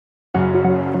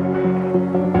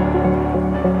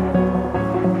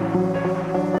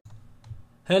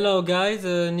Hello guys,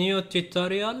 a new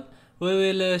tutorial. We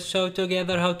will show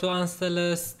together how to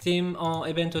install Steam on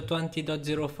Ubuntu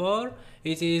 20.04.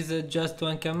 It is just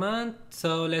one command,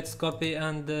 so let's copy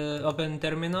and open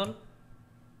terminal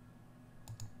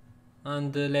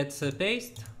and let's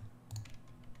paste,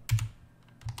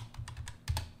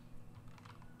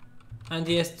 and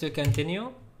yes to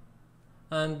continue,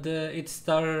 and it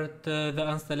start the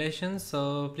installation,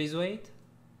 so please wait.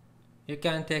 You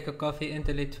can take a coffee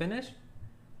until it finish.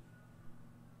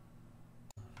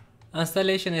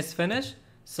 Installation is finished,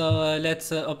 so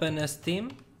let's open Steam,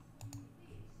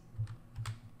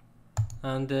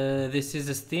 and this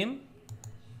is Steam.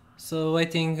 So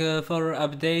waiting for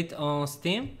update on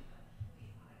Steam.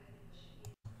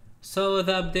 So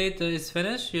the update is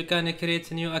finished. You can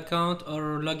create a new account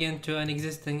or log into an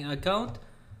existing account.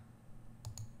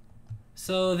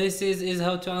 So this is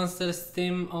how to install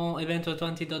Steam on Ubuntu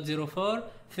 20.04.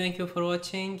 Thank you for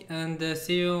watching, and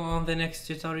see you on the next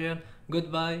tutorial.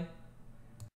 Goodbye.